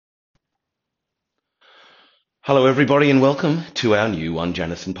Hello, everybody, and welcome to our new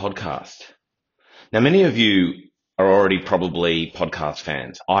onejanison podcast. Now, many of you are already probably podcast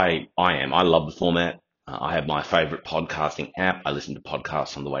fans. I am. I love the format. I have my favorite podcasting app. I listen to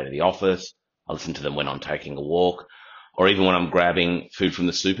podcasts on the way to the office. I listen to them when I'm taking a walk or even when I'm grabbing food from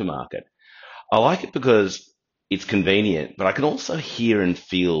the supermarket. I like it because it's convenient, but I can also hear and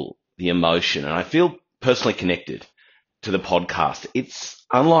feel the emotion, and I feel personally connected to the podcast.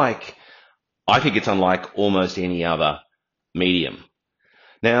 I think it's unlike almost any other medium.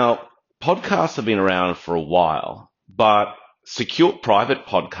 Now, podcasts have been around for a while, but secure private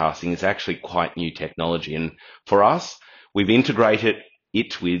podcasting is actually quite new technology. And for us, we've integrated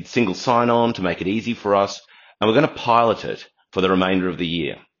it with single sign-on to make it easy for us, and we're going to pilot it for the remainder of the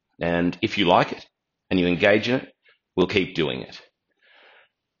year. And if you like it and you engage in it, we'll keep doing it.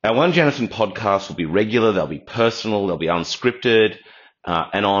 Our One Janison podcasts will be regular, they'll be personal, they'll be unscripted,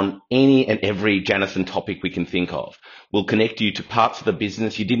 and on any and every Janison topic we can think of. We'll connect you to parts of the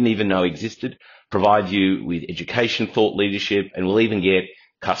business you didn't even know existed, provide you with education, thought leadership, and we'll even get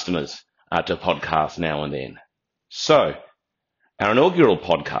customers to podcast now and then. So, our inaugural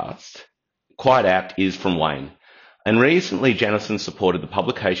podcast, quite apt, is from Wayne. And recently, Janison supported the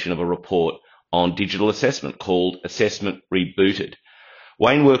publication of a report on digital assessment called Assessment Rebooted.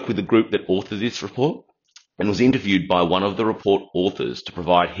 Wayne worked with the group that authored this report and was interviewed by one of the report authors to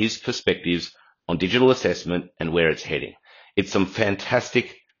provide his perspectives on digital assessment and where it's heading. It's some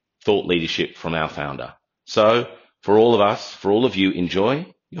fantastic thought leadership from our founder. So for all of us, for all of you, enjoy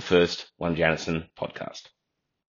your first One Janison podcast.